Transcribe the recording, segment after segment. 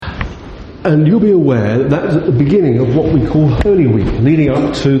And you'll be aware that that's at the beginning of what we call Holy Week, leading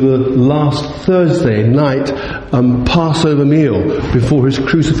up to the last Thursday night Passover meal before his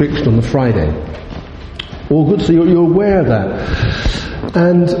crucifixion on the Friday. All good, so you're aware of that.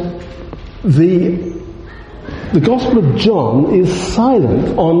 And the Gospel of John is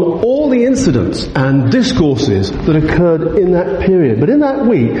silent on all the incidents and discourses that occurred in that period. But in that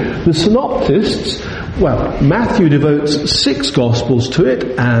week, the synoptists, well, Matthew devotes 6 Gospels to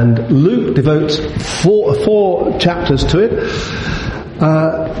it, and Luke devotes four chapters to it.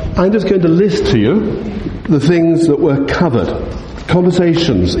 I'm just going to list to you the things that were covered.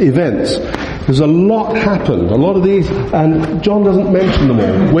 Conversations, events. There's a lot happened, a lot of these, and John doesn't mention them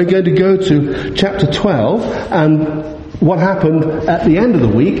all. We're going to go to chapter 12 and what happened at the end of the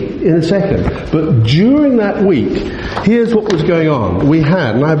week in a second. But during that week, here's what was going on. We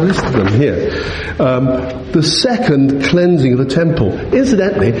had, and I've listed them here, the second cleansing of the temple.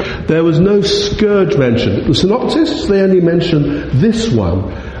 Incidentally, there was no scourge mentioned. The synoptists, they only mention this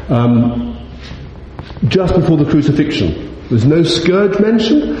one just before the crucifixion. There's no scourge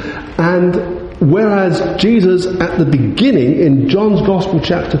mentioned, and whereas Jesus at the beginning in John's Gospel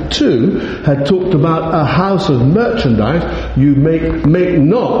chapter 2 had talked about a house of merchandise, you make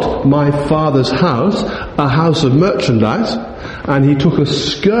not my Father's house a house of merchandise, and he took a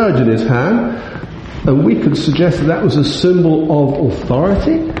scourge in his hand, and we could suggest that was a symbol of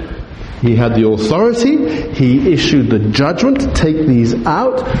authority. He had the authority, he issued the judgment, take these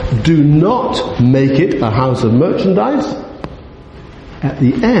out, do not make it a house of merchandise. At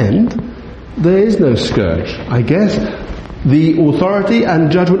the end, there is no scourge. I guess the authority and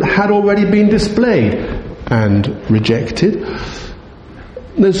judgment had already been displayed and rejected.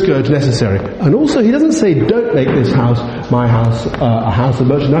 No scourge necessary. And also he doesn't say, don't make this house, my house, a house of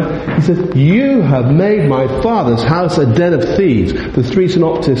merchandise. He says, you have made my Father's house a den of thieves. The 3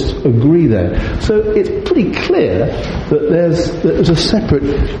 synoptists agree there. So it's pretty clear that there's a separate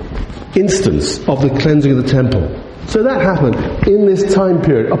instance of the cleansing of the temple. So that happened in this time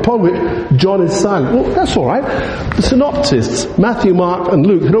period, upon which John is silent. Well, that's all right. The synoptists, Matthew, Mark and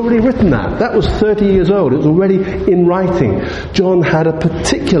Luke, had already written that. That was 30 years old. It was already in writing. John had a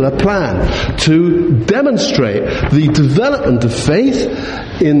particular plan to demonstrate the development of faith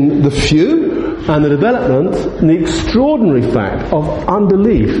in the few and the development and the extraordinary fact of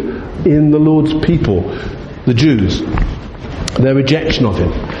unbelief in the Lord's people, the Jews, their rejection of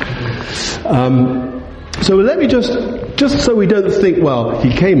him. So let me just so we don't think, well,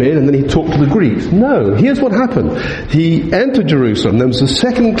 he came in and then he talked to the Greeks. No, here's what happened. He entered Jerusalem. There was the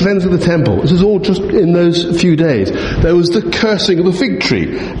second cleansing of the temple. This is all just in those few days. There was the cursing of the fig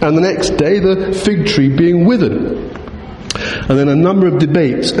tree, and the next day the fig tree being withered. And then a number of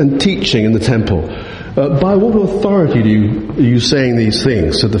debates and teaching in the temple. By what authority are you saying these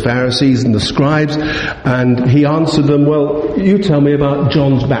things? Said the Pharisees and the scribes. And he answered them, well, you tell me about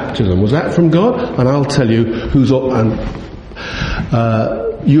John's baptism. Was that from God? And I'll tell you who's...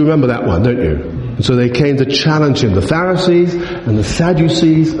 you remember that one, don't you? And so they came to challenge him, the Pharisees and the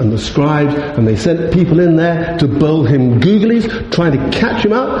Sadducees and the scribes, and they sent people in there to bowl him googlies, trying to catch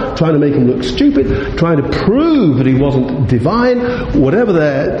him out, trying to make him look stupid, trying to prove that he wasn't divine, whatever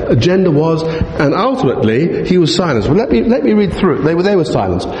their agenda was, and ultimately he was silenced. Well, let me read through it. They were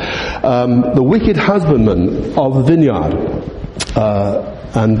silenced. The wicked husbandman of the vineyard,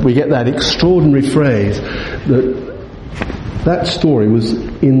 and we get that extraordinary phrase that story was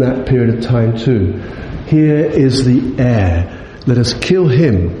in that period of time too. Here is the heir. Let us kill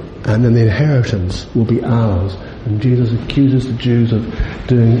him, and then the inheritance will be ours. And Jesus accuses the Jews of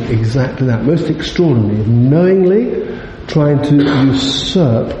doing exactly that. Most extraordinary, of knowingly trying to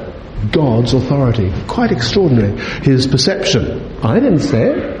usurp God's authority. Quite extraordinary. His perception. I didn't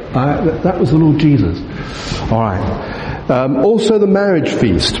say it. That was the Lord Jesus. Alright. Also the marriage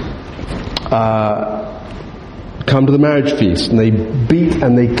feast. Come to the marriage feast, and they beat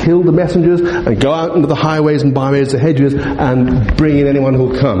and they kill the messengers and go out into the highways and byways, the hedges, and bring in anyone who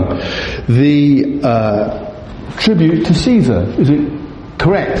will come. The tribute to Caesar. Is it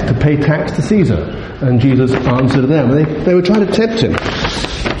correct to pay tax to Caesar? And Jesus answered them. They were trying to tempt him.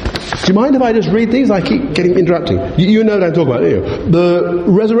 Do you mind if I just read these? I keep getting interrupting. You know what I'm talking about, don't you? The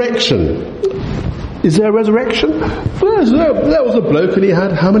resurrection. Is there a resurrection? Well, there was a bloke and he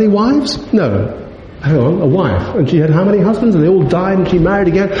had how many wives? No. Hang on, a wife. And she had how many husbands? And they all died and she married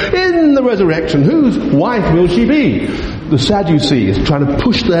again. In the resurrection, whose wife will she be? The Sadducees trying to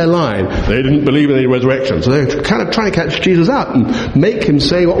push their line. They didn't believe in the resurrection. So they're kind of trying to catch Jesus out and make him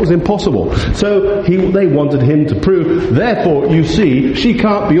say what was impossible. So they wanted him to prove, therefore, you see, she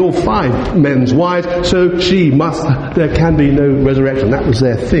can't be all 5 men's wives, so there can be no resurrection. That was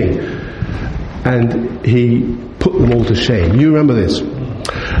their thing. and he put them all to shame. You remember this.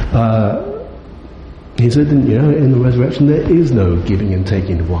 He said, in the resurrection there is no giving and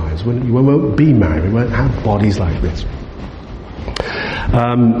taking of wives. We won't be married. We won't have bodies like this.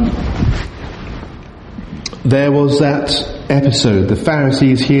 There was that episode, the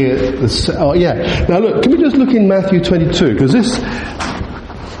Pharisees here. Now look, can we just look in Matthew 22? Because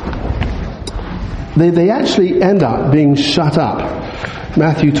they actually end up being shut up.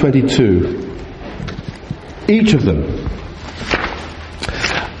 Matthew 22. Each of them.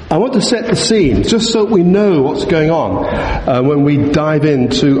 I want to set the scene, just so we know what's going on when we dive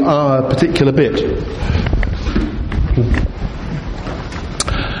into our particular bit.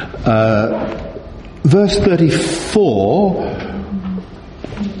 Verse 34,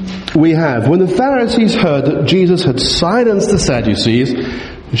 we have, when the Pharisees heard that Jesus had silenced the Sadducees,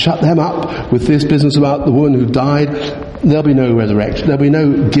 shut them up with this business about the woman who died, there'll be no resurrection, there'll be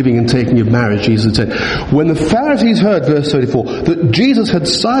no giving and taking of marriage, Jesus had said. When the Pharisees heard, verse 34, that Jesus had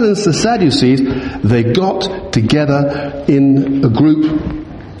silenced the Sadducees, they got together in a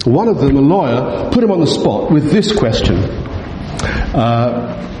group. One of them, a lawyer, put him on the spot with this question.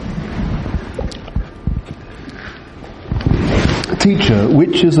 Teacher,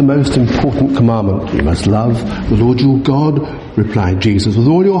 which is the most important commandment? You must love the Lord your God, replied Jesus, with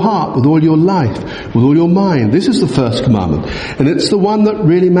all your heart, with all your life, with all your mind. This is the first commandment, and it's the one that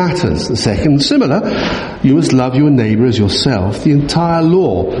really matters. The second, similar, you must love your neighbour as yourself. The entire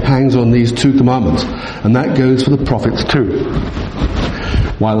law hangs on these two commandments, and that goes for the prophets too.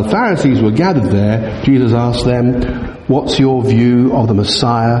 While the Pharisees were gathered there, Jesus asked them, what's your view of the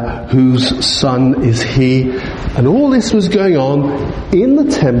Messiah? Whose son is he? And all this was going on in the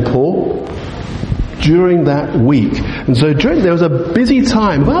temple during that week. And so there was a busy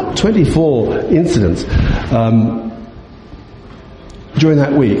time, about 24 incidents during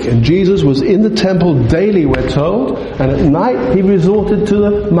that week. And Jesus was in the temple daily, we're told, and at night he resorted to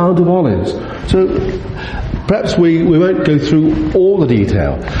the Mount of Olives. So perhaps we won't go through all the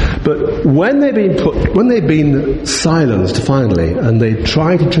detail, but when they've been silenced finally, and they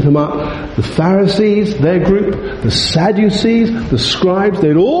tried to trip him up, the Pharisees, their group, the Sadducees, the scribes,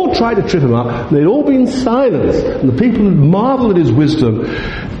 they'd all tried to trip him up, they'd all been silenced, and the people had marveled at his wisdom.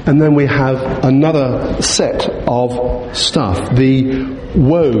 And then we have another set of stuff, the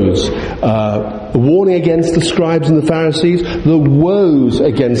woes, the warning against the scribes and the Pharisees, the woes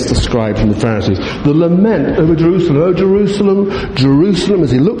against the scribes and the Pharisees, the lament over Jerusalem. Oh Jerusalem, Jerusalem,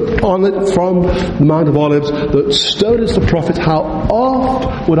 as he looked on it from the Mount of Olives, that stonest the prophets, how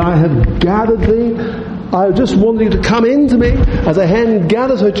oft would I have gathered thee? I just wanted you to come in to me as a hen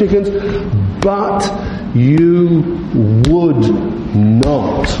gathers her chickens, but you would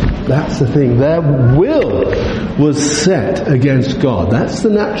not. That's the thing. Their will was set against God. That's the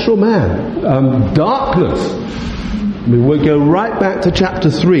natural man. Darkness. We will go right back to chapter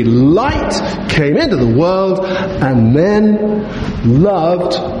 3. Light came into the world and men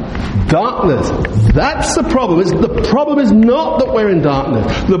loved darkness. That's the problem. The problem is not that we're in darkness.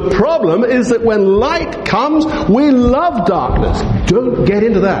 The problem is that when light comes, we love darkness. Don't get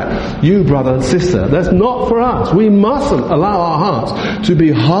into that. You, brother and sister, that's not for us. We mustn't allow our hearts to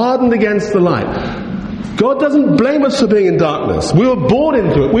be hardened against the light. God doesn't blame us for being in darkness. We were born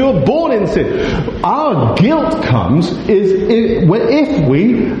into it. We were born in sin. Our guilt comes if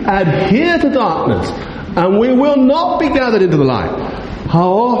we adhere to darkness, and we will not be gathered into the light. How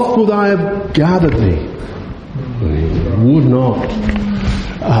oft would I have gathered thee? Would not.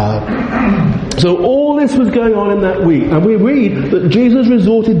 So all this was going on in that week, and we read that Jesus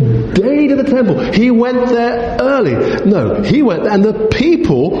resorted daily to the temple. He went there early. No, he went, and the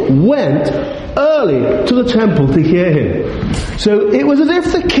people went early to the temple to hear him. So it was as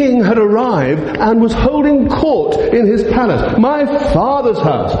if the king had arrived and was holding court in his palace, my father's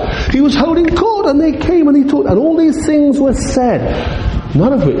house. He was holding court, and they came and he taught, and all these things were said.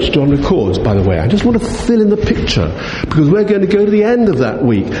 None of which John records, by the way. I just want to fill in the picture, because we're going to go to the end of that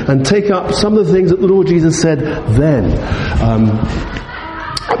week and take up some of the things that the Lord Jesus said then.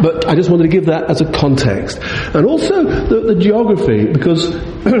 But I just wanted to give that as a context. And also the geography, because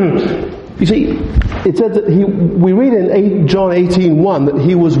you see, it said that we read in John 18:1 that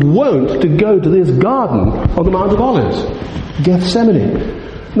he was wont to go to this garden on the Mount of Olives, Gethsemane.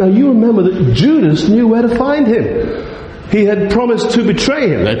 Now you remember that Judas knew where to find him. He had promised to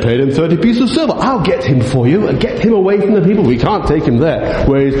betray him. They paid him 30 pieces of silver. I'll get him for you and get him away from the people. We can't take him there,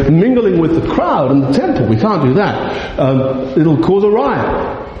 where he's mingling with the crowd in the temple. We can't do that. It'll cause a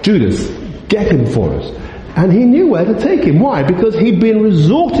riot. Judas, get him for us. And he knew where to take him. Why? Because he'd been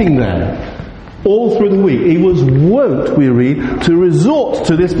resorting there All through the week, he was wont, we read, to resort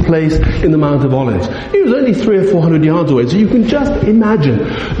to this place in the Mount of Olives. He was only 300 or 400 yards away, so you can just imagine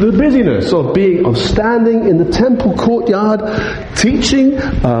the busyness of standing in the temple courtyard, teaching,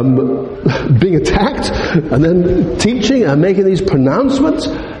 being attacked, and then teaching and making these pronouncements.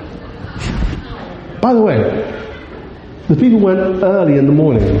 By the way, the people went early in the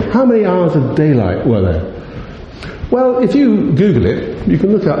morning. How many hours of daylight were there? Well, if you Google it, you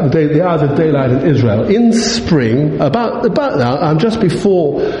can look up the hours of daylight in Israel. In spring, about now, just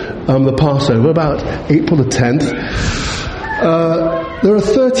before the Passover, about April the 10th, there are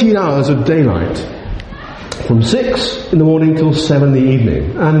 13 hours of daylight. From 6 in the morning till 7 in the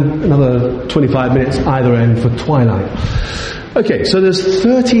evening. And another 25 minutes either end for twilight. Okay, so there's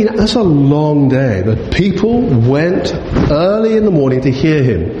 13, that's a long day. The people went early in the morning to hear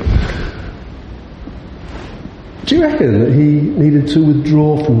him. Do you reckon that he needed to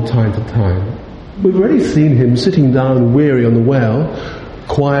withdraw from time to time? We've already seen him sitting down weary on the well,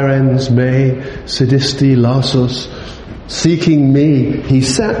 quaerens me, sedisti lasos, seeking me. He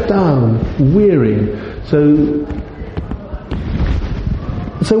sat down weary. So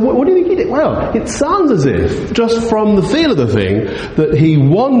what do you think he did? Well, it sounds as if, just from the feel of the thing, that he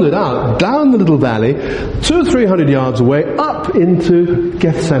wandered out down the little valley, 200 or 300 yards away, up into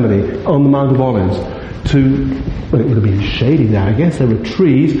Gethsemane on the Mount of Olives. It would have been shady there, I guess. There were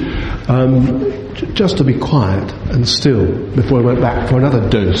trees, just to be quiet and still before he went back for another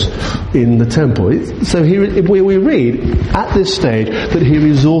dose in the temple. So we read at this stage that he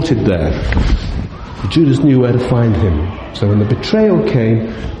resorted there. Judas knew where to find him. So when the betrayal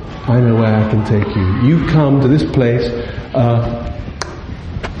came, I know where I can take you. You come to this place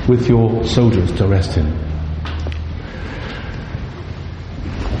with your soldiers to arrest him.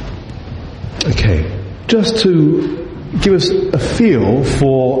 Okay, just to give us a feel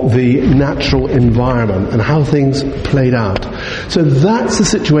for the natural environment and how things played out. So that's the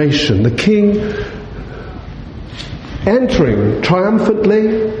situation. The king entering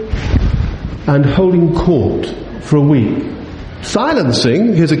triumphantly and holding court for a week,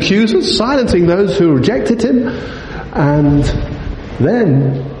 silencing his accusers, silencing those who rejected him, and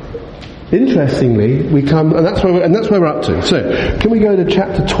then, interestingly, we come, and that's where we're up to. So, can we go to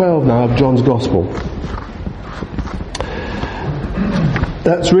chapter 12 now of John's Gospel?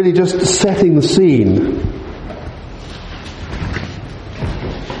 That's really just setting the scene.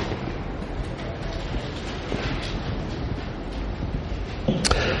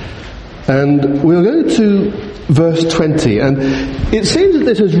 And we'll go to verse 20, and it seems that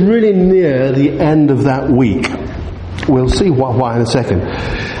this is really near the end of that week. We'll see why in a second.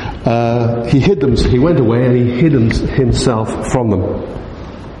 He went away and he hid himself from them.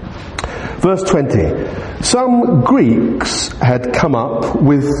 Verse 20. Some Greeks had come up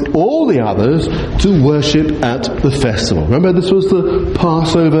with all the others to worship at the festival. Remember, this was the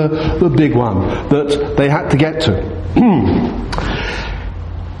Passover, the big one that they had to get to.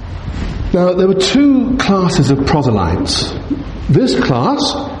 Now, there were two classes of proselytes. This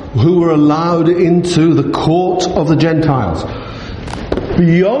class, who were allowed into the court of the Gentiles.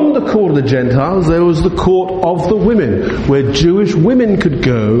 Beyond the court of the Gentiles, there was the court of the women, where Jewish women could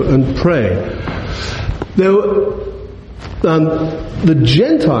go and pray. The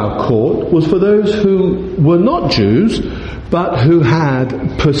Gentile court was for those who were not Jews, but who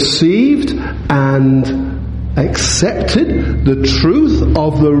had perceived and accepted the truth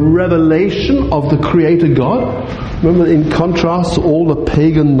of the revelation of the Creator God. Remember, in contrast to all the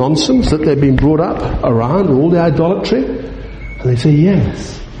pagan nonsense that they've been brought up around, all the idolatry, and they say,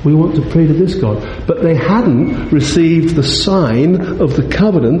 yes, we want to pray to this God. But they hadn't received the sign of the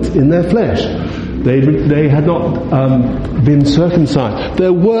covenant in their flesh. They had not been circumcised.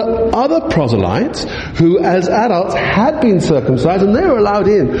 There were other proselytes who, as adults, had been circumcised, and they were allowed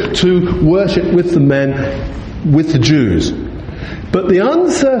in to worship with the men, with the Jews. But the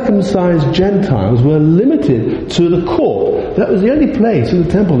uncircumcised Gentiles were limited to the court. That was the only place in the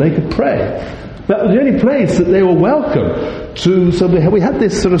temple they could pray. That was the only place that they were welcome to. So we had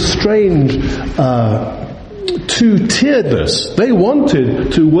this sort of strange two-tieredness. They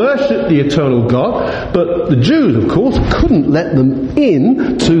wanted to worship the eternal God, but the Jews, of course, couldn't let them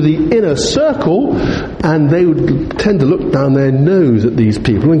in to the inner circle, and they would tend to look down their nose at these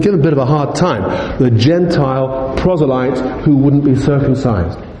people and give a bit of a hard time. The Gentile proselytes who wouldn't be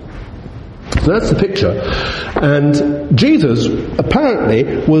circumcised. So that's the picture. And Jesus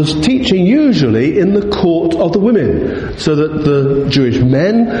apparently was teaching usually in the court of the women, so that the Jewish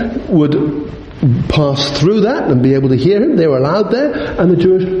men would pass through that and be able to hear him. They were allowed there, and the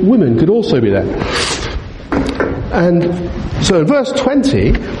Jewish women could also be there. And so in verse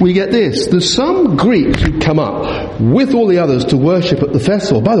 20, we get this. There's some Greeks who come up with all the others to worship at the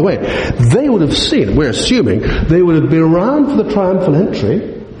festival. By the way, they would have seen, we're assuming, they would have been around for the triumphal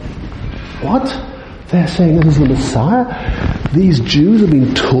entry. What? They're saying this is the Messiah? These Jews have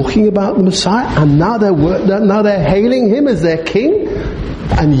been talking about the Messiah, and now they're hailing him as their king?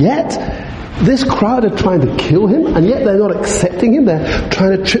 And yet, this crowd are trying to kill him, and yet they're not accepting him. They're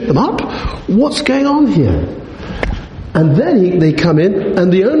trying to trip them up. What's going on here? And then they come in,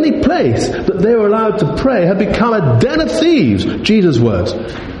 and the only place that they were allowed to pray had become a den of thieves, Jesus' words.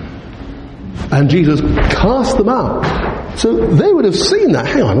 And Jesus cast them out. So they would have seen that.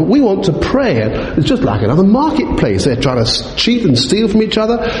 Hang on, we want to pray. It's just like another marketplace. They're trying to cheat and steal from each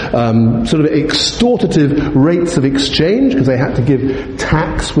other. Sort of extortative rates of exchange, because they had to give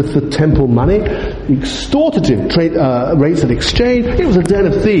tax with the temple money. Extortative rates of exchange. It was a den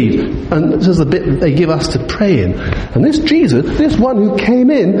of thieves. And this is the bit that they give us to pray in. And this Jesus, this one who came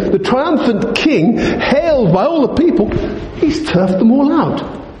in, the triumphant king, hailed by all the people, he's turfed them all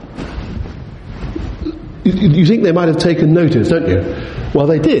out. You think they might have taken notice, don't you? Well,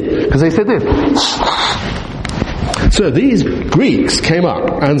 they did, because they said this. So these Greeks came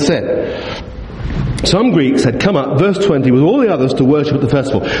up and said, some Greeks had come up, verse 20, with all the others to worship at the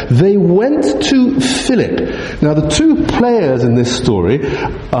festival. They went to Philip. Now the two players in this story,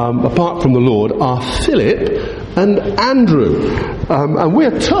 apart from the Lord, are Philip and Andrew. And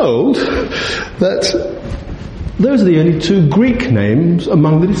we're told that those are the only two Greek names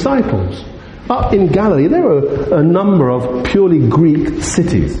among the disciples. Up in Galilee, there were a number of purely Greek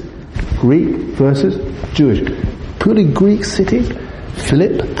cities. Greek versus Jewish. Purely Greek cities.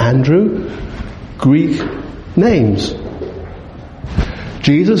 Philip, Andrew, Greek names.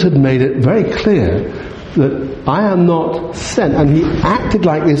 Jesus had made it very clear that I am not sent, and he acted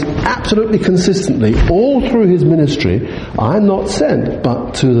like this absolutely consistently all through his ministry. I am not sent,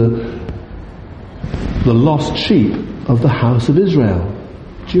 but to the lost sheep of the house of Israel.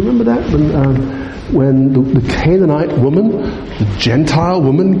 Do you remember that? When the Canaanite woman, the Gentile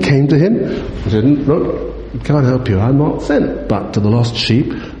woman, came to him and said, look, I can't help you. I'm not sent, but to the lost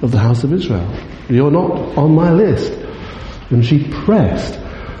sheep of the house of Israel. You're not on my list. And she pressed.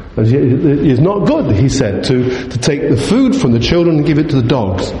 And it's not good, he said, to take the food from the children and give it to the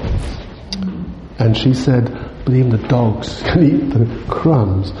dogs. And she said, but even the dogs can eat the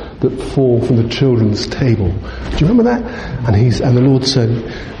crumbs that fall from the children's table. Do you remember that? And the Lord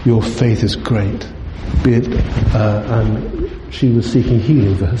said, your faith is great. Be it, and she was seeking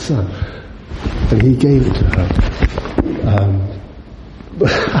healing for her son. And he gave it to her.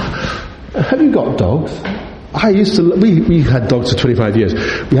 Have you got dogs? We had dogs for 25 years.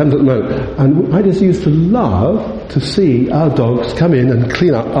 We haven't at the moment. And I just used to love to see our dogs come in and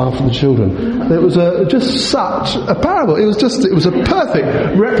clean up after the children. It was just such a parable. It was a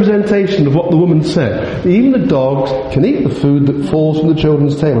perfect representation of what the woman said. Even the dogs can eat the food that falls from the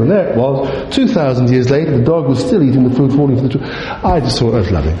children's table. And there it was, 2,000 years later, the dog was still eating the food falling from the children. I just thought that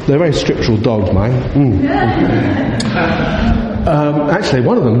was lovely. They're very scriptural dogs, mine. Actually,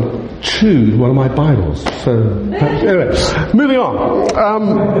 one of them chewed one of my Bibles. So, anyway, moving on.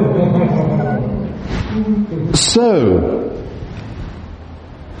 So,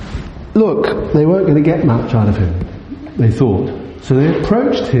 look, they weren't going to get much out of him, they thought. So they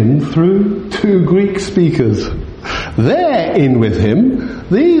approached him through two Greek speakers. They're in with him.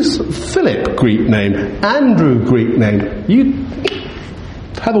 These Philip, Greek name, Andrew, Greek name. You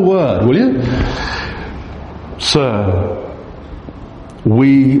have a word, will you? Sir,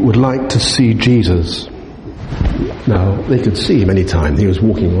 we would like to see Jesus. Now, they could see him any time. He was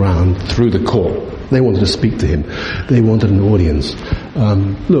walking around through the court. They wanted to speak to him. They wanted an audience.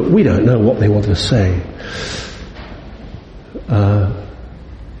 Look, we don't know what they wanted to say.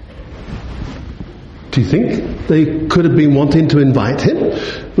 Do you think they could have been wanting to invite him?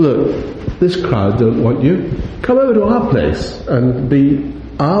 Look, this crowd don't want you. Come over to our place and be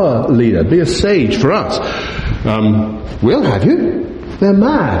our leader. Be a sage for us. We'll have you. They're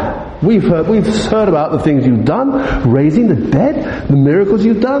mad. We've heard about the things you've done, raising the dead, the miracles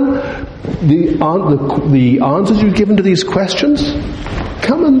you've done, the answers you've given to these questions.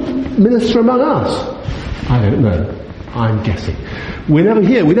 Come and minister among us. I don't know. I'm guessing. We don't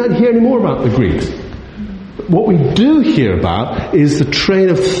hear any more about the Greeks. What we do hear about is the train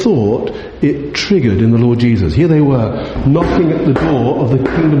of thought it triggered in the Lord Jesus. Here they were, knocking at the door of the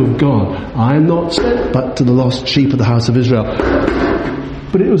kingdom of God. I am not sent, but to the lost sheep of the house of Israel.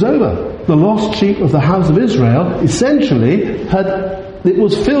 But it was over. The lost sheep of the house of Israel essentially had it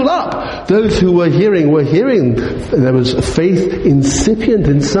was filled up. Those who were hearing. There was faith incipient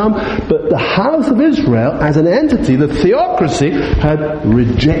in some, but the house of Israel as an entity, the theocracy, had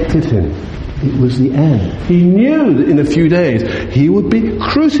rejected him. It was the end. He knew that in a few days he would be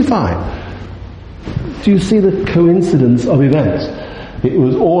crucified. Do you see the coincidence of events? It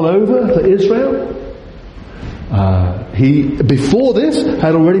was all over for Israel. He, before this,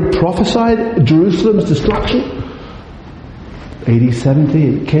 had already prophesied Jerusalem's destruction. AD 70,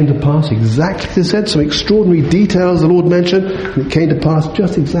 it came to pass exactly as he said. Some extraordinary details the Lord mentioned, and it came to pass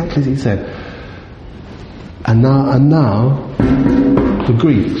just exactly as he said. And now, the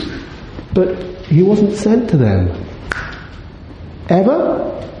Greeks. But he wasn't sent to them.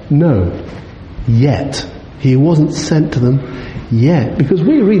 Ever? No. Yet. He wasn't sent to them yet. Because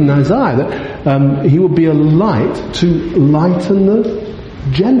we read in Isaiah that he would be a light to lighten the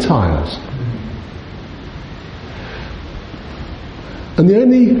Gentiles. And the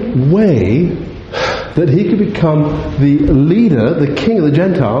only way that he could become the leader, the king of the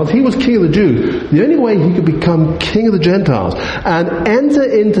Gentiles, he was king of the Jews, the only way he could become king of the Gentiles and enter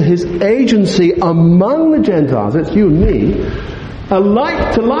into his agency among the Gentiles, that's you and me, a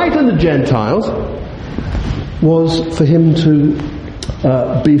light to lighten the Gentiles, was for him to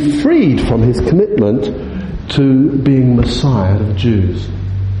be freed from his commitment to being Messiah of the Jews.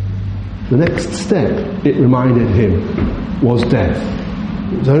 The next step, it reminded him, was death.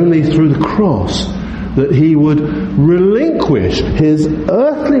 It was only through the cross that he would relinquish his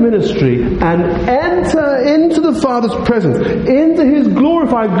earthly ministry and enter into the Father's presence, into his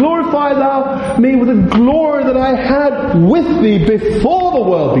glorify thou me with the glory that I had with thee before the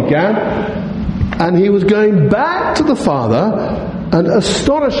world began. And he was going back to the Father, and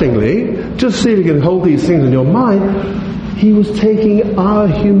astonishingly, just see if you can hold these things in your mind, he was taking our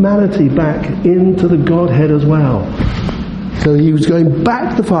humanity back into the Godhead as well. So he was going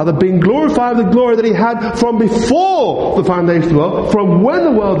back to the Father, being glorified with the glory that he had from before the foundation of the world, from when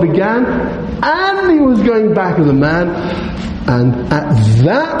the world began, and he was going back as a man. And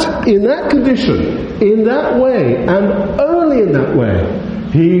in that condition, in that way, and only in that way,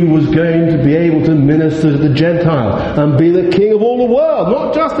 he was going to be able to minister to the Gentiles and be the king of all the world.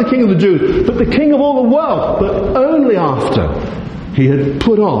 Not just the king of the Jews, but the king of all the world. But only after he had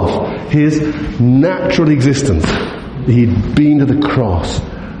put off his natural existence. He'd been to the cross.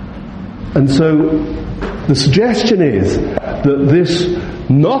 And so the suggestion is that this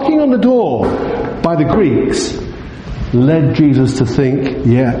knocking on the door by the Greeks led Jesus to think,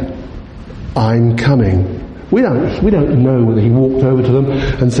 yeah, I'm coming. We don't know whether he walked over to them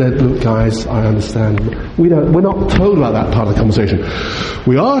and said, look guys, I understand. We're not told about that part of the conversation.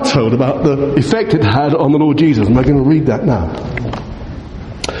 We are told about the effect it had on the Lord Jesus, and we're going to read that now.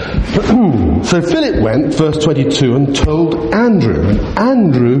 So Philip went, verse 22, and told Andrew. And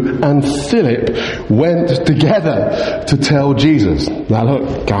Andrew and Philip went together to tell Jesus. Now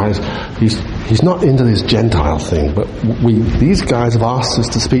look, guys, he's not into this Gentile thing, but these guys have asked us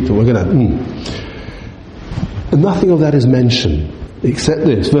to speak to him. We're going to... And nothing of that is mentioned, except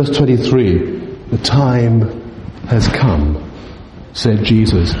this, verse 23, the time has come, said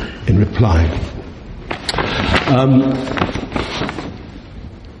Jesus in reply.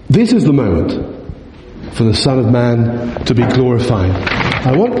 This is the moment for the Son of Man to be glorified.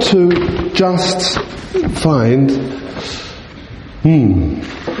 I want to just find...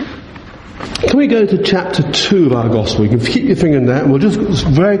 Can we go to chapter 2 of our Gospel? You can keep your finger in that, and we'll just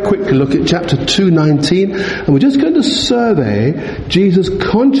very quickly look at chapter 2:19, and we're just going to survey Jesus'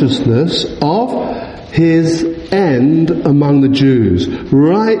 consciousness of his end among the Jews.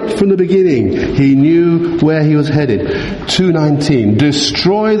 Right from the beginning, he knew where he was headed. 2:19,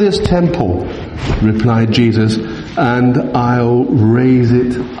 destroy this temple, replied Jesus, and I'll raise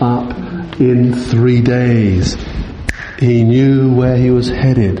it up in 3 days. He knew where he was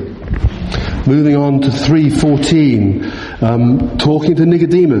headed. Moving on to 3:14, talking to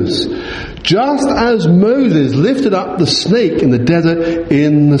Nicodemus. Just as Moses lifted up the snake in the desert,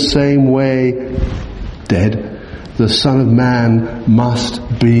 in the same way, the Son of Man must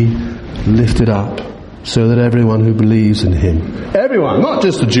be lifted up, so that everyone who believes in him, everyone, not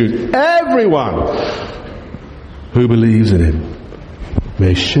just the Jews, everyone who believes in him,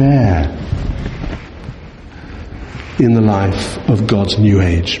 may share in the life of God's new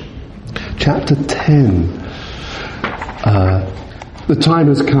age. Chapter 10. The time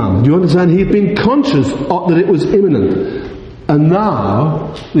has come. Do you understand? He had been conscious that it was imminent. And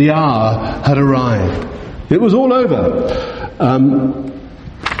now the hour had arrived. It was all over.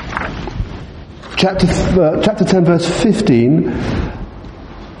 Chapter 10 verse 15.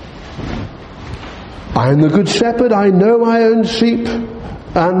 I am the good shepherd, I know my own sheep,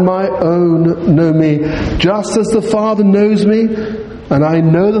 and my own know me, just as the Father knows me, and I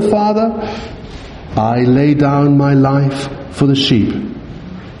know the Father. I lay down my life for the sheep,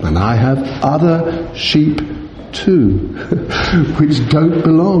 and I have other sheep too, which don't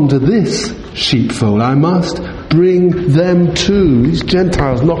belong to this sheepfold. I must bring them too. These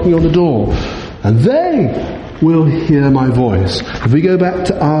Gentiles knocking on the door, and they will hear my voice. If we go back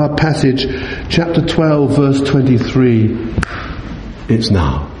to our passage, chapter 12, verse 23, it's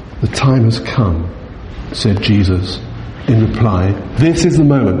now. The time has come, said Jesus in reply. This is the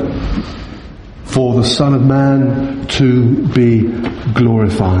moment for the Son of Man to be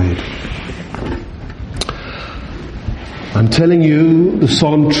glorified. I'm telling you the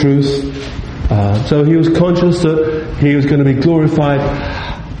solemn truth. So he was conscious that he was going to be glorified,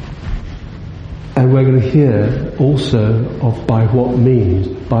 and we're going to hear also of by what means,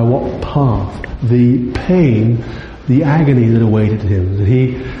 by what path, the pain, the agony that awaited him, that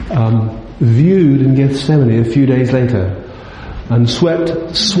he viewed in Gethsemane a few days later, and sweat,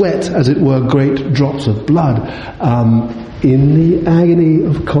 as it were, great drops of blood, in the agony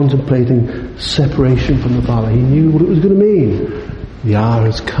of contemplating separation from the Father. He knew what it was going to mean. The hour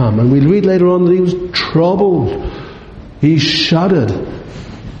has come. And we'll read later on that he was troubled. He shuddered.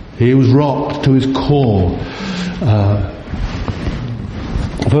 He was rocked to his core.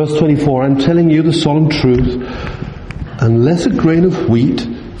 Verse 24, I'm telling you the solemn truth. Unless a grain of wheat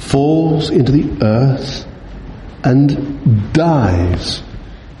falls into the earth and dies,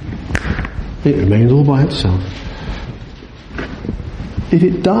 it remains all by itself. If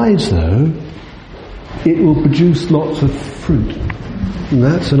it dies, though, it will produce lots of fruit. And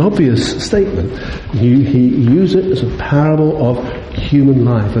that's an obvious statement. He used it as a parable of human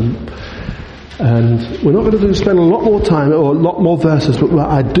life. And we're not going to spend a lot more time or a lot more verses, but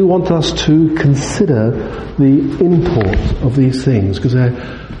I do want us to consider the import of these things, because they're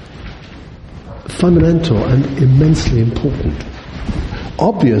fundamental and immensely important.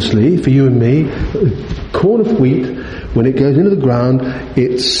 Obviously, for you and me, a corn of wheat, when it goes into the ground,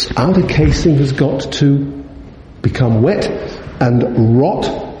 its outer casing has got to become wet and rot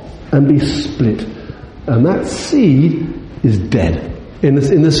and be split. And that seed is dead, in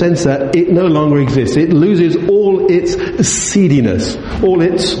the sense that it no longer exists. It loses all its seediness, all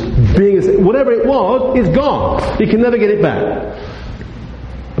its being. Whatever it was is gone. You can never get it back.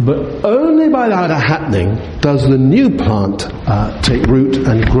 But only by that happening does the new plant take root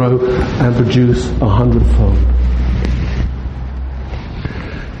and grow and produce 100-fold.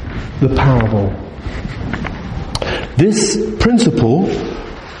 The parable. This principle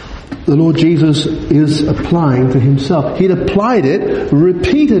the Lord Jesus is applying to himself. He'd applied it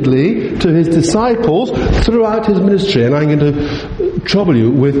repeatedly to his disciples throughout his ministry, and I'm going to trouble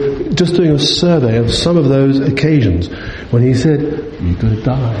you with just doing a survey of some of those occasions when he said, you've got to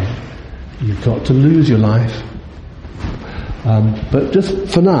die, you've got to lose your life. But just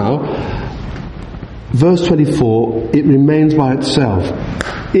for now, verse 24, it remains by itself.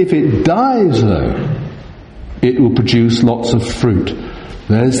 If it dies, though, it will produce lots of fruit.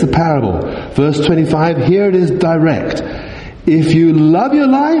 There's the parable. Verse 25, here it is direct. If you love your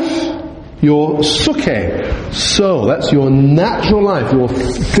life, your suke, soul, that's your natural life, your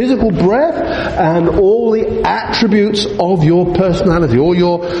physical breath, and all the attributes of your personality, or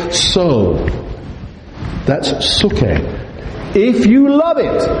your soul. That's suke. If you love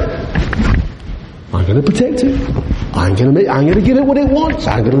it, I'm going to protect it. I'm going to give it what it wants.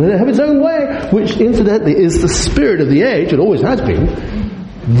 I'm going to let it have its own way, which incidentally is the spirit of the age. It always has been.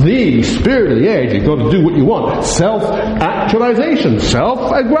 The spirit of the age. You've got to do what you want. Self-actualization,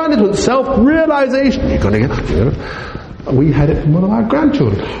 self-aggrandizement, self-realization. You've got to get. We had it from one of our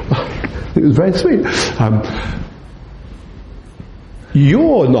grandchildren. It was very sweet.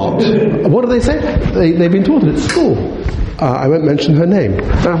 You're not. What do they say? They've been taught it at school. I won't mention her name.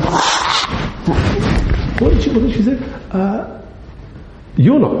 What did she say?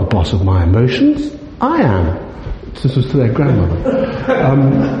 You're not the boss of my emotions. I am. This was to their grandmother.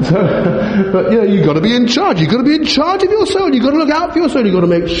 But you've got to be in charge. You've got to be in charge of your soul. You've got to look out for your soul. You've got to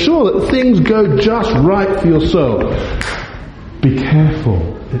make sure that things go just right for your soul. Be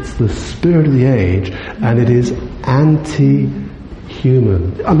careful. It's the spirit of the age, and it is anti-human.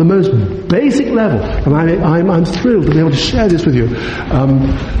 On the most basic level, and I'm thrilled to be able to share this with you.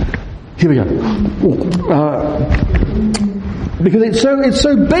 Here we go. Because it's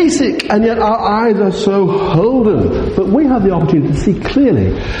so basic, and yet our eyes are so holden. But we have the opportunity to see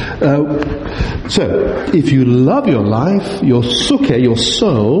clearly. So, if you love your life, your suke, your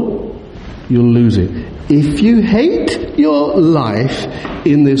soul, you'll lose it. If you hate your life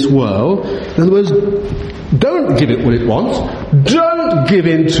in this world, in other words, don't give it what it wants, don't give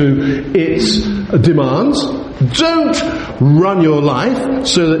in to its demands, don't run your life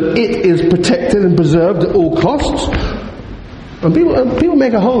so that it is protected and preserved at all costs. And people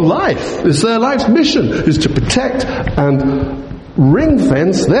make a whole life. It's their life's mission, is to protect and ring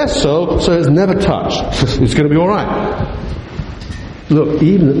fence their soul so it's never touched. It's going to be alright. Look,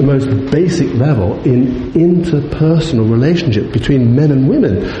 even at the most basic level, in interpersonal relationships between men and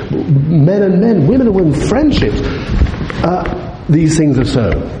women, women and women friendships, these things are so.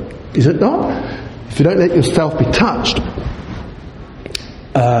 Is it not? If you don't let yourself be touched,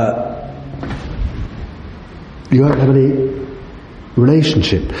 you won't have any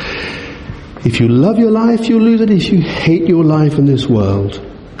relationship. If you love your life, you'll lose it. If you hate your life in this world,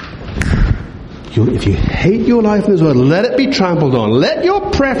 if you hate your life in this world, let it be trampled on. Let your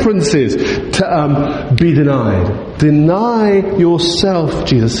preferences be denied. Deny yourself,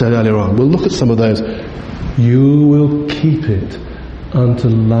 Jesus said earlier on. We'll look at some of those. You will keep it unto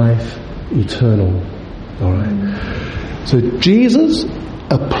life eternal. Alright. So Jesus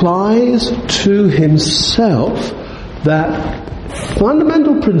applies to himself that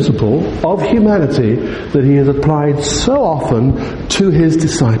fundamental principle of humanity that he has applied so often to his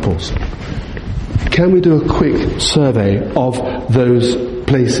disciples. Can we do a quick survey of those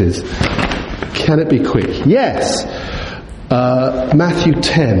places? Can it be quick? Yes. Matthew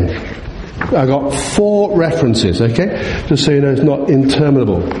 10. I got 4 references, okay? Just so you know it's not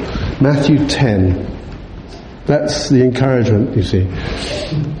interminable. Matthew 10. That's the encouragement, you see.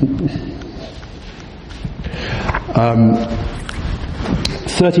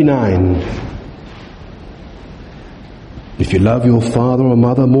 39. If you love your father or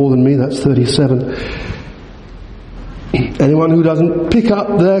mother more than me, that's 37. Anyone who doesn't pick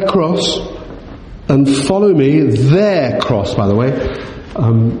up their cross and follow me, their cross, by the way,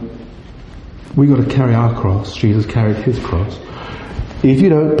 we got to carry our cross. Jesus carried his cross. If you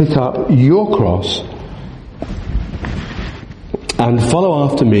don't pick up your cross and follow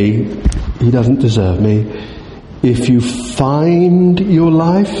after me, he doesn't deserve me. If you find your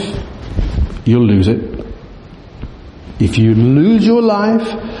life, you'll lose it. If you lose your life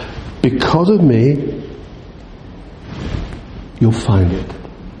because of me, you'll find it.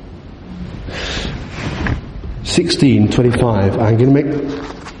 16:25. I'm going to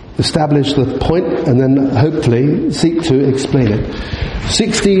establish the point and then hopefully seek to explain it.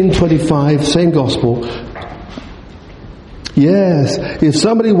 16:25, same gospel. Yes, if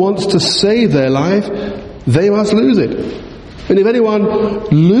somebody wants to save their life, they must lose it. And if anyone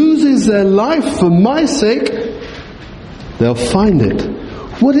loses their life for my sake, they'll find it.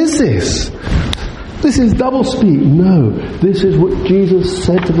 What is this? This is double speak. No, this is what Jesus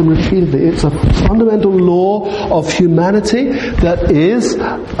said to them repeatedly. It's a fundamental law of humanity that is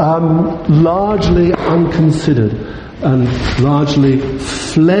largely unconsidered and largely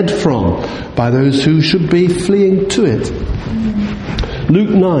fled from by those who should be fleeing to it. Luke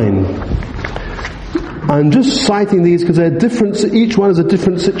 9. I'm just citing these because they're different. Each one is a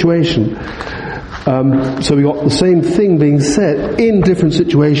different situation. So we got the same thing being said in different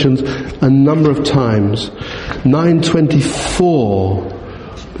situations a number of times. 9:24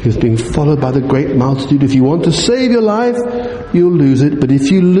 is being followed by the great multitude. If you want to save your life, you'll lose it. But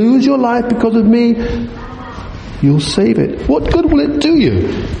if you lose your life because of me, you'll save it. What good will it do you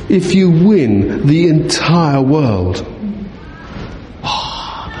if you win the entire world?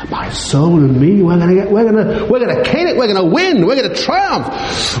 My soul and me, we're gonna cane it, we're gonna win, we're gonna triumph.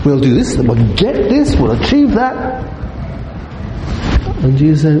 We'll do this, we'll get this, we'll achieve that. And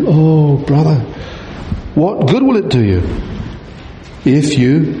Jesus said, oh brother, what good will it do you if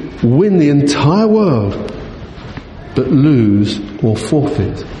you win the entire world but lose or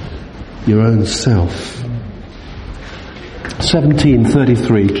forfeit your own self?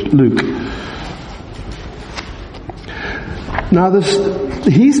 17:33, Luke. Now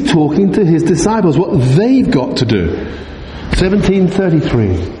he's talking to his disciples, what they've got to do.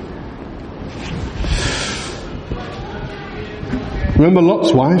 17:33. Remember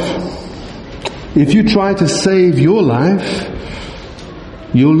Lot's wife? If you try to save your life,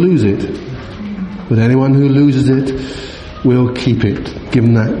 you'll lose it. But anyone who loses it will keep it,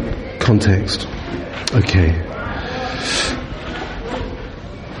 given that context. Okay.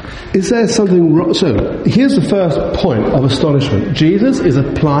 Is there something wrong? So, here's the first point of astonishment. Jesus is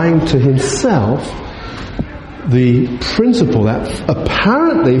applying to himself the principle, that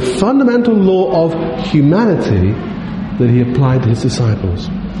apparently fundamental law of humanity that he applied to his disciples.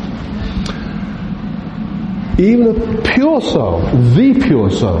 Even a pure soul, the pure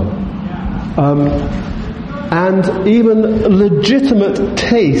soul, and even legitimate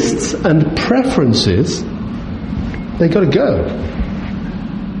tastes and preferences, they got to go.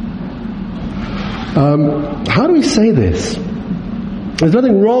 How do we say this? There's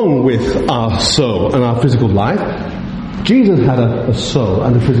nothing wrong with our soul and our physical life. Jesus had a soul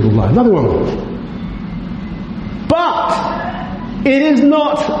and a physical life. Nothing wrong with it. But it is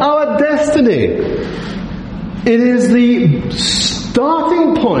not our destiny. It is the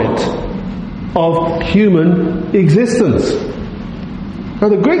starting point of human existence. Now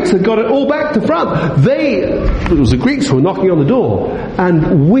the Greeks had got it all back to front. It was the Greeks who were knocking on the door.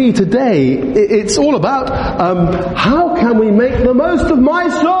 And we today, it's all about how can we make the most of my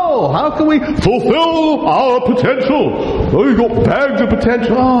soul? How can we fulfill our potential? Oh, you've got bags of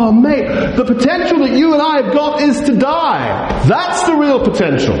potential. Oh, mate, the potential that you and I have got is to die. That's the real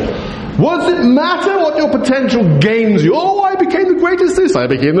potential. What does it matter what your potential gains you? Oh, I became the greatest this, I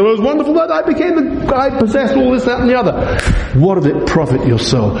became the most wonderful that, I possessed all this, that and the other. What does it profit your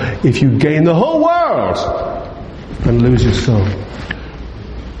soul if you gain the whole world and lose your soul?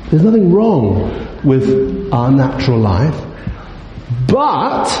 There's nothing wrong with our natural life,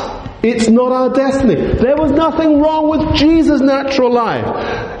 but it's not our destiny. There was nothing wrong with Jesus' natural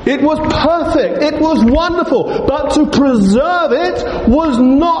life. It was perfect. It was wonderful. But to preserve it was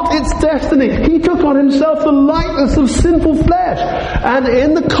not its destiny. He took on himself the likeness of sinful flesh. And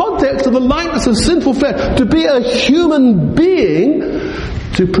in the context of the likeness of sinful flesh, to be a human being,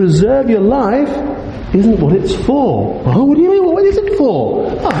 to preserve your life, isn't what it's for. Oh, what do you mean? What is it for?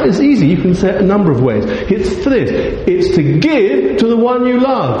 Oh, it's easy. You can say it a number of ways. It's for this. It's to give to the one you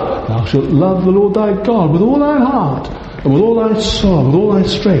love. Thou shalt love the Lord thy God with all thy heart, and with all thy soul, with all thy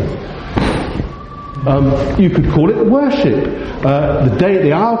strength. You could call it worship.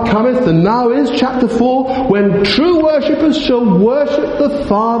 The hour cometh, and now is, chapter 4, when true worshippers shall worship the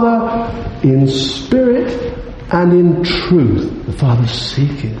Father in spirit and in truth. The Father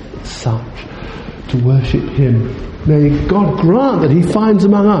seeketh such to worship him. May God grant that he finds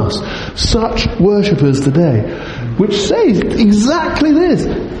among us such worshippers today, which says exactly this: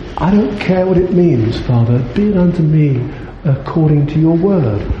 I don't care what it means, Father, be it unto me according to your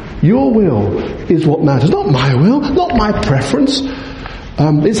word. Your will is what matters, not my will, not my preference.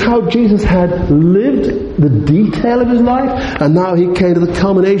 It's how Jesus had lived the detail of his life, and now he came to the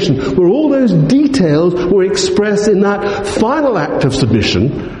culmination where all those details were expressed in that final act of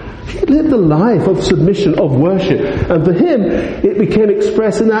submission. He lived a life of submission, of worship, and for him it became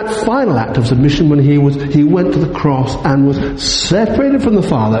expressed in that final act of submission when he went to the cross and was separated from the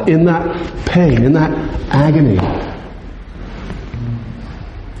Father in that pain, in that agony.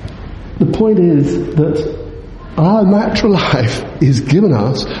 The point is that our natural life is given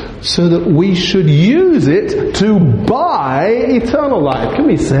us so that we should use it to buy eternal life. Can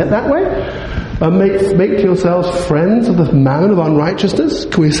we say it that way? Make to yourselves friends of the mammon of unrighteousness.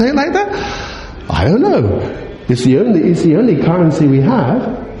 Can we say it like that? I don't know. It's the only currency we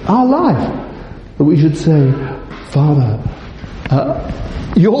have, our life. But we should say, Father,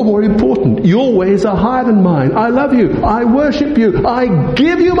 you're more important. Your ways are higher than mine. I love you. I worship you. I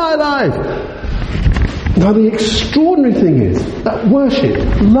give you my life. Now the extraordinary thing is that worship,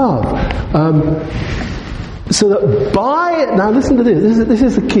 love, so that by it, now listen to this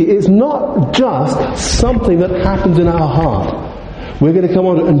is the key. It's not just something that happens in our heart. We're going to come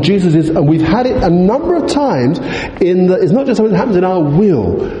on, and Jesus is, and we've had it a number of times, it's not just something that happens in our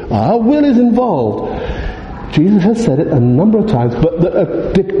will. Our will is involved. Jesus has said it a number of times,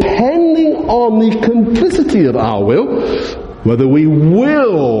 but depending on the complicity of our will, whether we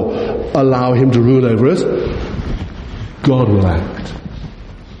will allow him to rule over us, God will act.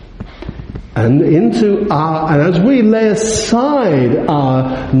 And as we lay aside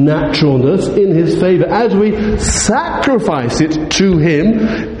our naturalness in his favour, as we sacrifice it to him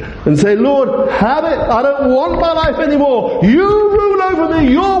and say, Lord, have it, I don't want my life anymore, you rule over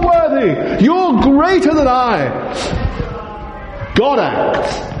me, you're worthy, you're greater than I, God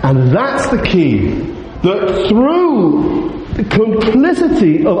acts. And that's the key, that through the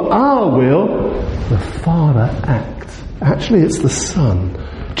complicity of our will, the Father acts. Actually, it's the Son.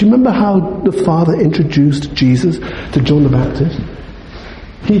 Do you remember how the Father introduced Jesus to John the Baptist?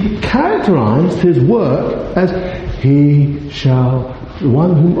 He characterized his work as, he shall, the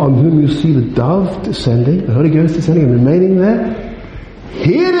one on whom you see the dove descending, the Holy Ghost descending and remaining there,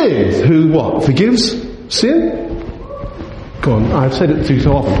 he it is who what? Forgives sin? Go on, I've said it to you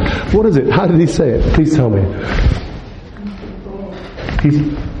so often. What is it? How did he say it? Please tell me.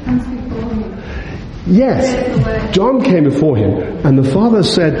 Yes, John came before him, and the Father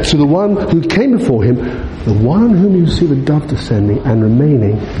said to the one who came before him, the one on whom you see the dove descending and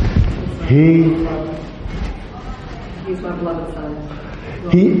remaining, He's my beloved son.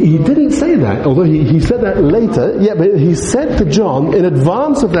 He didn't say that, although he said that later. Yeah, but he said to John in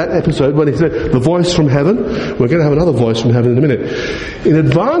advance of that episode when he said the voice from heaven. We're going to have another voice from heaven in a minute. In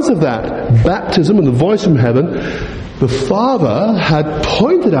advance of that baptism and the voice from heaven, the Father had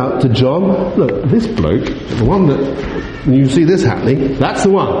pointed out to John, look, this bloke, the one that, when you see this happening, that's the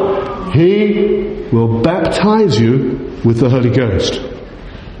one. He will baptize you with the Holy Ghost.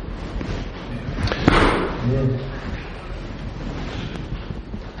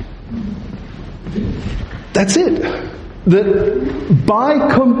 That's it. That by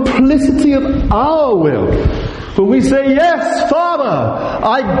complicity of our will, when we say, yes, Father,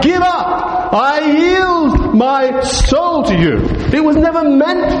 I give up, I yield my soul to you. It was never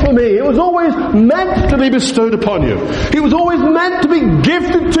meant for me. It was always meant to be bestowed upon you. It was always meant to be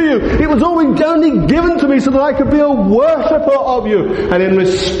gifted to you. It was always only given to me so that I could be a worshipper of you. And in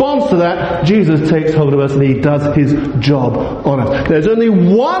response to that, Jesus takes hold of us and he does his job on us. There's only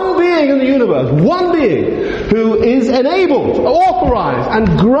one being in the universe, one being, who is enabled, authorized,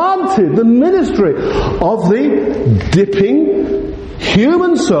 and granted the ministry of the dipping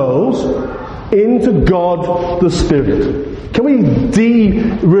human souls into God the Spirit. Can we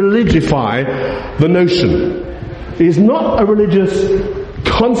de-religify the notion? It's not a religious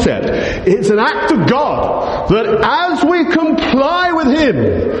concept. It's an act of God that as we comply with Him,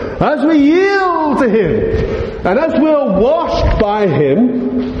 as we yield to Him, and as we're washed by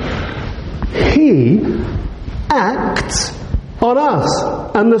Him, He acts on us.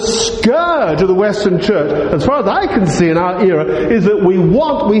 And the scourge of the Western church, as far as I can see in our era, is that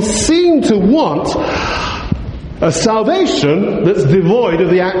we seem to want a salvation that's devoid of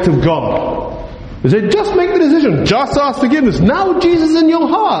the act of God. They say, just make the decision, just ask forgiveness. Now Jesus is in your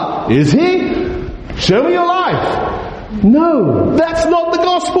heart. Is He? Show me your life. No, that's not the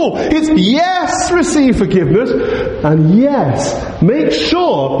gospel. It's yes, receive forgiveness, and yes, make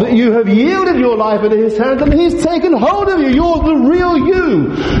sure that you have yielded your life into His hands and He's taken hold of you. You're the real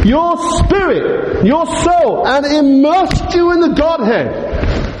you, your spirit, your soul, and immersed you in the Godhead.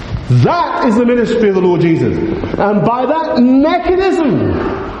 That is the ministry of the Lord Jesus. And by that mechanism,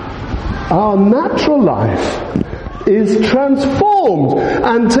 our natural life is transformed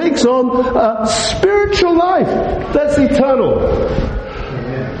and takes on a spiritual life that's eternal.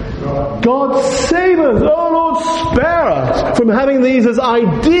 God save us, oh Lord, spare us from having these as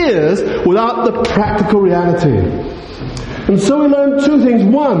ideas without the practical reality. And so we learn two things.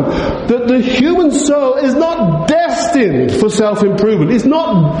 One, that the human soul is not destined for self-improvement. It's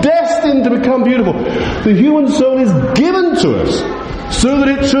not destined to become beautiful. The human soul is given to us so that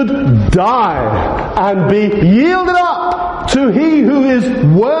it should die and be yielded up to He who is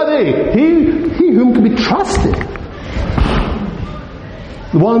worthy, He whom can be trusted,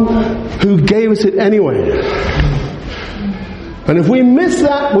 the one who gave us it anyway. And if we miss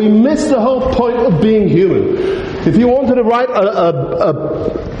that, we miss the whole point of being human. If you wanted to write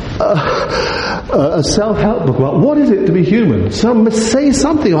a self-help book about what is it to be human, say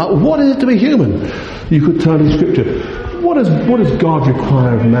something about what is it to be human, you could turn to Scripture. What does God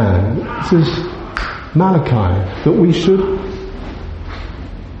require of man? It says, Malachi, that we should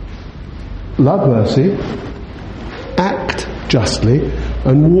love mercy, act justly,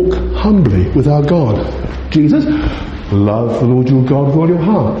 and walk humbly with our God. Jesus, love the Lord your God with all your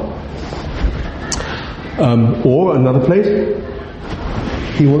heart. Or another place,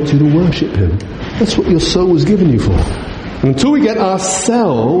 He wants you to worship Him. That's what your soul was given you for. And until we get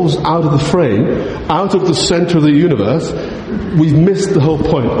ourselves out of the frame, out of the center of the universe, we've missed the whole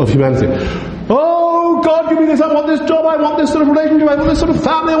point of humanity. Oh, God, give me this, I want this job, I want this sort of relationship, I want this sort of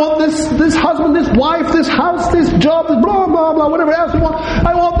family, I want this husband, this wife, this house, this job, this blah, blah, blah, whatever else you want.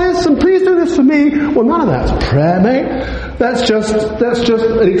 I want this, and please do this for me. Well, none of that's prayer, mate. That's just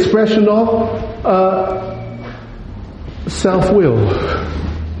an expression of self-will.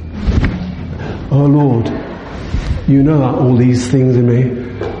 Oh, Lord, you know all these things in me.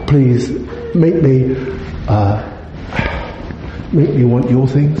 Please make me want your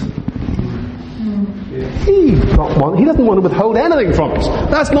things. He doesn't want to withhold anything from us.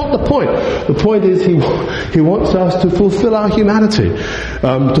 That's not the point. The point is He wants us to fulfill our humanity,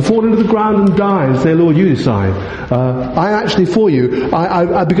 to fall into the ground and die and say, Lord, you decide. I actually for you.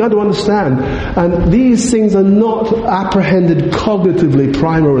 I've begun to understand, and these things are not apprehended cognitively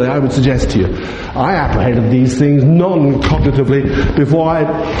primarily, I would suggest to you. I apprehended these things non-cognitively before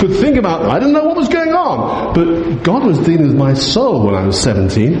I could think about them. I didn't know what was going on, but God was dealing with my soul when I was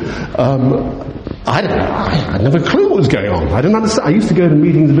 17. I had never a clue what was going on. I didn't understand. I used to go to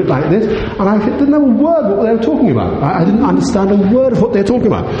meetings a bit like this, and I didn't know a word of what they were talking about. I didn't understand a word of what they were talking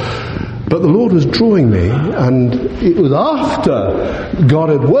about. But the Lord was drawing me, and it was after God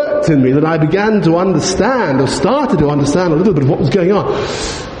had worked in me that I began to understand, or started to understand a little bit of what was going on.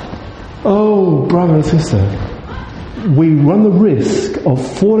 Oh, brother and sister, we run the risk of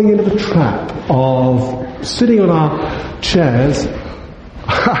falling into the trap of sitting on our chairs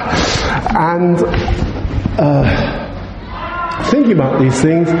and thinking about these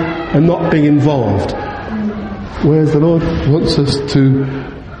things and not being involved. Whereas the Lord wants us to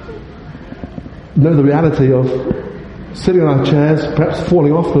know the reality of sitting on our chairs, perhaps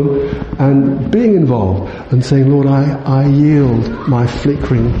falling off them, and being involved and saying, Lord, I yield my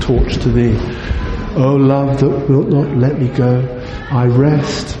flickering torch to Thee. O love that wilt not let me go, I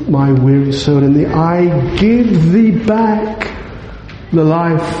rest my weary soul in Thee. I give Thee back the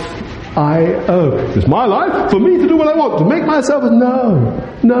life I owe. It's my life for me to do what I want, to make myself.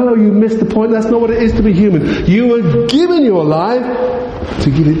 No, you missed the point. That's not what it is to be human. You were given your life to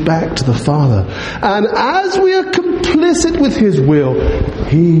give it back to the Father. And as we are complicit with His will,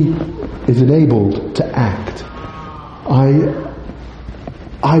 He is enabled to act.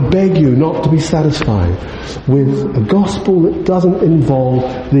 I beg you not to be satisfied with a gospel that doesn't involve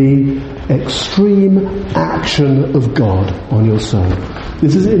the extreme action of God on your soul.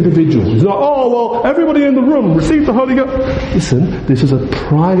 This is individual. It's not, oh, well, everybody in the room received the Holy Ghost. Listen, this is a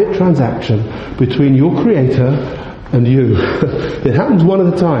private transaction between your Creator and you. It happens one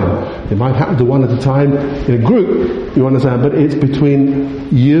at a time. It might happen to one at a time in a group, you understand, but it's between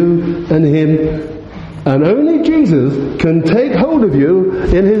you and Him. And only Jesus can take hold of you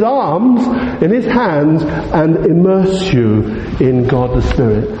in His arms, in His hands, and immerse you in God the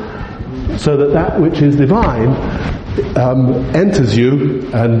Spirit, so that which is divine enters you,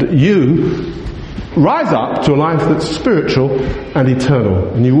 and you rise up to a life that's spiritual and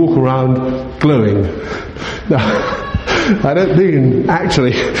eternal, and you walk around glowing. Now, I don't mean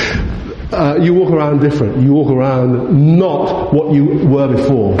actually you walk around different. You walk around not what you were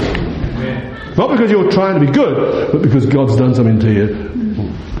before. Not because you're trying to be good, but because God's done something to you.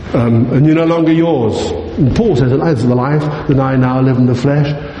 And you're no longer yours. And Paul says, as the life that I now live in the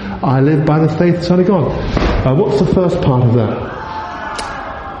flesh, I live by the faith of the Son of God. What's the first part of that?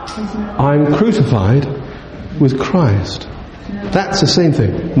 I'm crucified with Christ. That's the same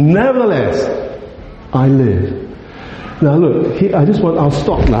thing. Nevertheless, I live. Now look, I'll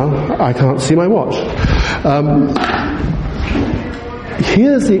stop now. I can't see my watch.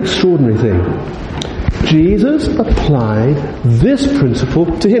 Here's the extraordinary thing. Jesus applied this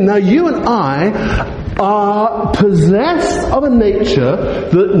principle to Him. Now you and I are possessed of a nature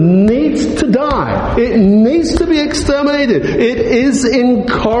that needs to die. It needs to be exterminated. It is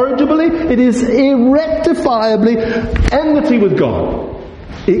incorrigibly, it is irrectifiably enmity with God.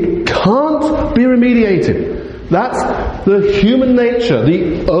 It can't be remediated. That's the human nature,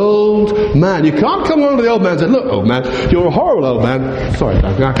 the old man. You can't come along to the old man and say, look, old man, you're a horrible old man. Sorry,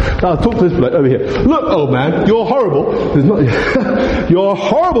 I'll talk to this bloke over here. Look, old man, you're horrible. You're a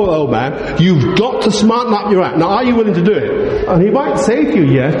horrible old man. You've got to smarten up your act. Now, are you willing to do it? And he might say to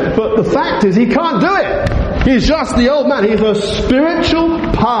you, yes, but the fact is he can't do it. He's just the old man. He's a spiritual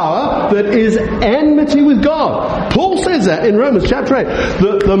power that is enmity with God. Paul says that in Romans chapter 8,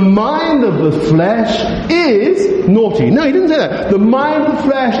 that the mind of the flesh is naughty. No, he didn't say that. The mind of the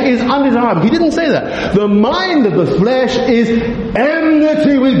flesh is undesirable. He didn't say that. The mind of the flesh is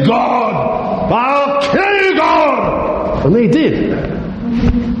enmity with God. I'll kill you, God! And they did.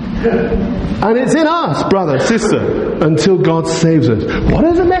 And it's in us, brother, sister, until God saves us. What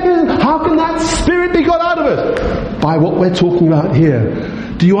is the mechanism? How can that spirit be got out of us? By what we're talking about here.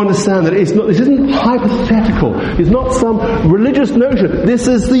 Do you understand that this isn't hypothetical? It's not some religious notion. This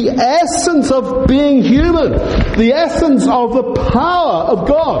is the essence of being human. The essence of the power of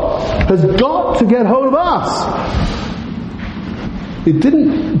God has got to get hold of us.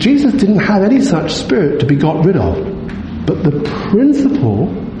 Jesus didn't have any such spirit to be got rid of. But the principle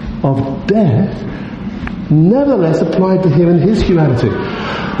of death nevertheless applied to Him in His humanity.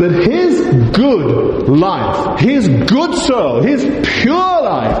 That His good life, His good soul, His pure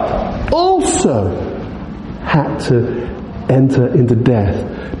life also had to enter into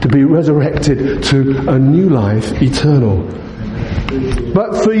death, to be resurrected to a new life, eternal.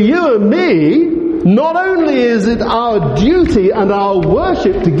 But for you and me, not only is it our duty and our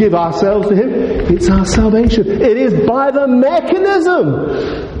worship to give ourselves to Him, it's our salvation. It is by the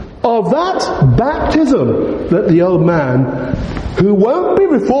mechanism of that baptism that the old man, who won't be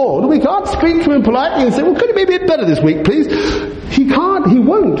reformed, we can't speak to him politely and say, well, could it be a bit better this week, please? He can't, he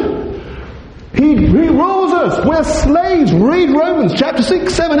won't. He rules us. We're slaves. Read Romans chapter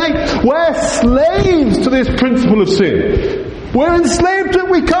 6, 7, 8. We're slaves to this principle of sin. We're enslaved to it,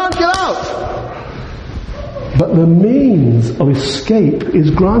 we can't get out. But the means of escape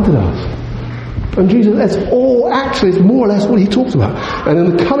is granted us. And Jesus, it's more or less what he talks about. And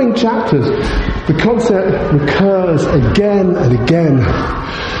in the coming chapters, the concept recurs again and again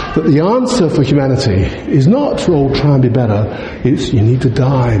that the answer for humanity is not to all try and be better, it's you need to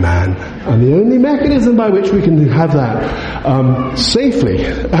die, man. And the only mechanism by which we can have that safely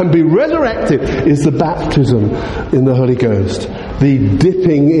and be resurrected is the baptism in the Holy Ghost, the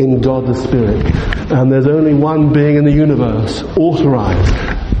dipping in God the Spirit. And there's only one being in the universe authorized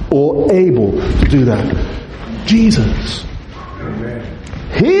or able to do that. Jesus. Amen.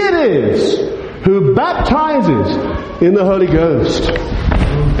 He it is who baptizes in the Holy Ghost.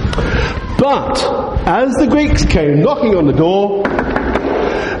 But as the Greeks came knocking on the door,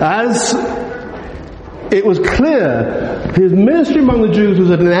 as it was clear his ministry among the Jews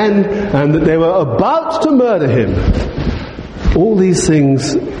was at an end and that they were about to murder him, all these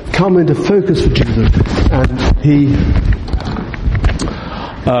things come into focus for Jesus, and he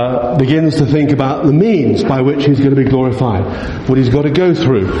begins to think about the means by which he's going to be glorified, what he's got to go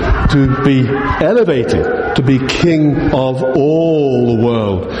through to be elevated, to be king of all the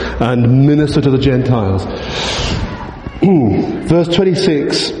world and minister to the Gentiles. Verse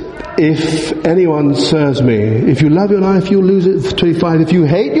 26, if anyone serves me, if you love your life, you'll lose it. 25, if you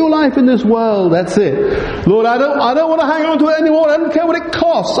hate your life in this world, that's it. Lord, I don't want to hang on to it anymore. I don't care what it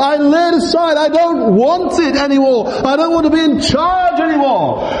costs. I lay it aside. I don't want it anymore. I don't want to be in charge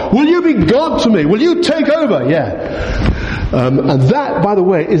anymore. Will you be God to me? Will you take over? Yeah. And that, by the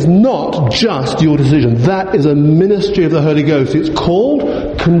way, is not just your decision. That is a ministry of the Holy Ghost. It's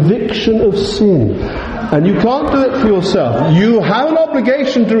called conviction of sin. And you can't do it for yourself. You have an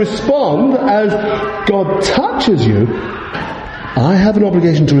obligation to respond as God touches you. I have an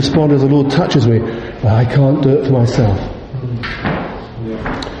obligation to respond as the Lord touches me, but I can't do it for myself.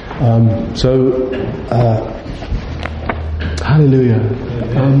 Hallelujah.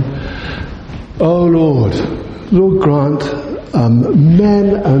 Oh Lord grant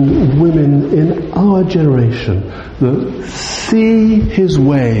men and women in our generation that see his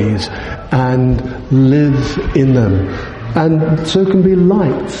ways and live in them, and so can be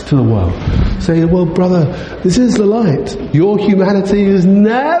lights to the world. Say, well, brother, this is the light. Your humanity is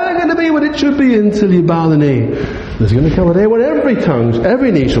never going to be what it should be until you bow the knee. There's going to come a day when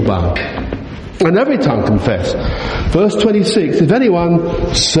every knee shall bow, and every tongue confess. Verse 26, if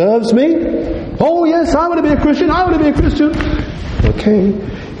anyone serves me, oh yes, I want to be a Christian, Okay,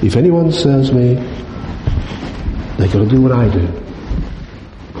 if anyone serves me, they've got to do what I do.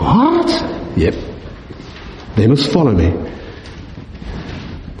 What? Yep. They must follow me.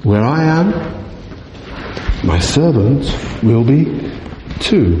 Where I am, my servants will be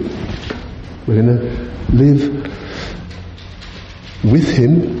too. We're going to live with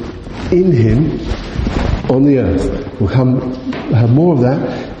him, in him, on the earth. We'll have more of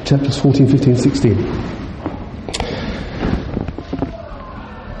that, chapters 14, 15, 16.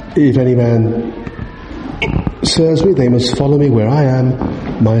 If any man serves me, they must follow me. Where I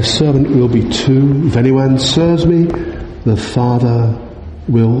am, my servant will be too. If anyone serves me, the Father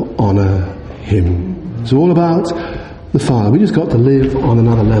will honour him. It's all about the Father. We just got to live on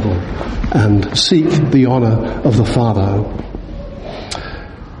another level and seek the honour of the Father.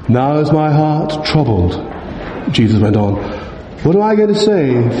 Now is my heart troubled, Jesus went on. What am I going to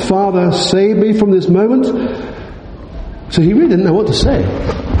say? Father, save me from this moment? So he really didn't know what to say.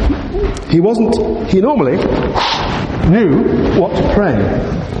 He normally knew what to pray.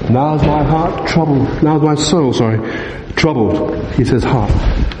 Now is my heart troubled. Now is my soul, troubled. He says heart.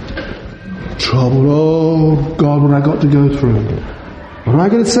 Troubled. Oh God, what I got to go through. What am I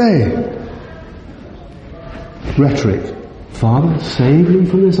going to say? Rhetoric. Father, save me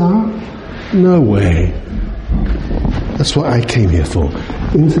from this hour? No way. That's what I came here for.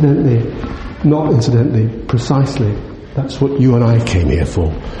 Incidentally, not incidentally, precisely, that's what you and I came here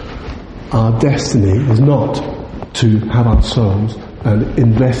for. Our destiny is not to have our souls and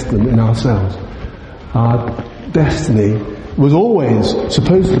invest them in ourselves. Our destiny was always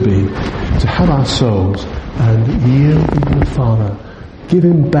supposed to be to have our souls and yield them to the Father. Give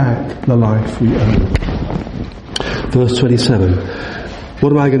him back the life we owe. Verse 27.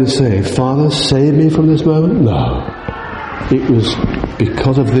 What am I going to say? Father, save me from this moment? No. It was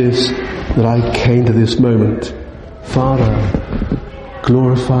because of this that I came to this moment. Father,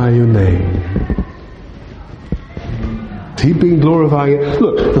 glorify your name. He's been glorifying it.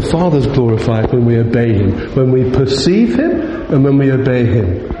 Look, the Father's glorified when we obey him, when we perceive him and when we obey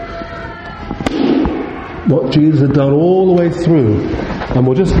him. What Jesus had done all the way through. And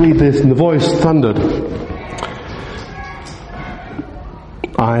we'll just read this, and the voice thundered.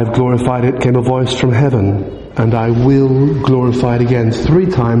 I have glorified it, came a voice from heaven, and I will glorify it again. 3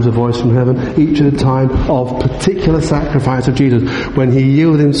 times a voice from heaven, each at a time of particular sacrifice of Jesus. When he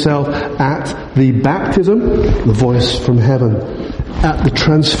yielded himself at the baptism, the voice from heaven. At the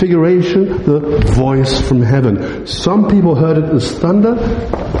transfiguration, the voice from heaven. Some people heard it as thunder,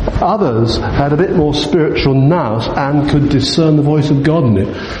 others had a bit more spiritual nous and could discern the voice of God in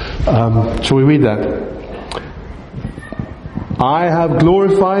it. Shall we read that? I have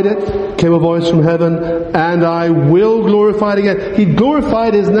glorified it, came a voice from heaven, and I will glorify it again. He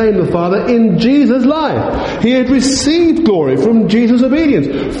glorified his name, the Father, in Jesus' life. He had received glory from Jesus'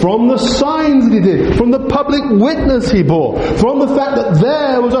 obedience, from the signs that he did, from the public witness he bore, from the fact that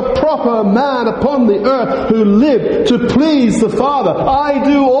there was a proper man upon the earth who lived to please the Father. I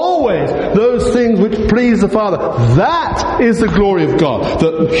do always those things which please the Father. That is the glory of God.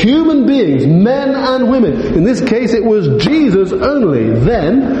 That human beings, men and women, in this case it was Jesus only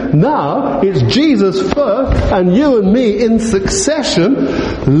then, now it's Jesus first, and you and me in succession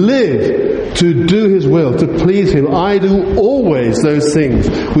live to do his will, to please him. I do always those things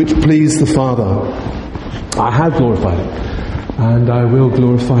which please the Father. I have glorified it, and I will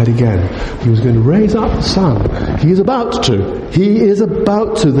glorify it again. He was going to raise up the Son. He is about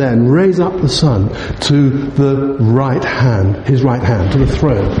to then raise up the Son to the right hand, his right hand, to the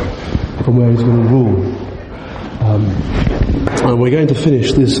throne, from where he's going to rule. And we're going to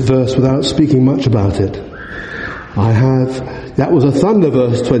finish this verse without speaking much about it. That was a thunder,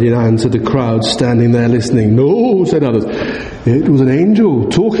 verse 29, said the crowd standing there listening. No, said others. It was an angel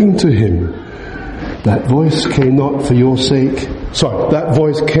talking to him. That voice came not for your sake. That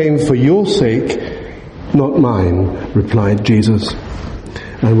voice came for your sake, not mine, replied Jesus.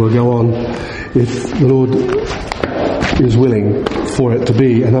 And we'll go on, if the Lord is willing, for it to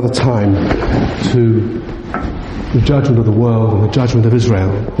be another time to the judgment of the world and the judgment of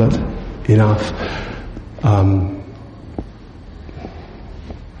Israel. But enough.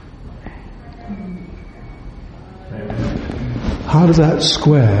 How does that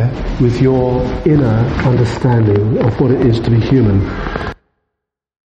square with your inner understanding of what it is to be human?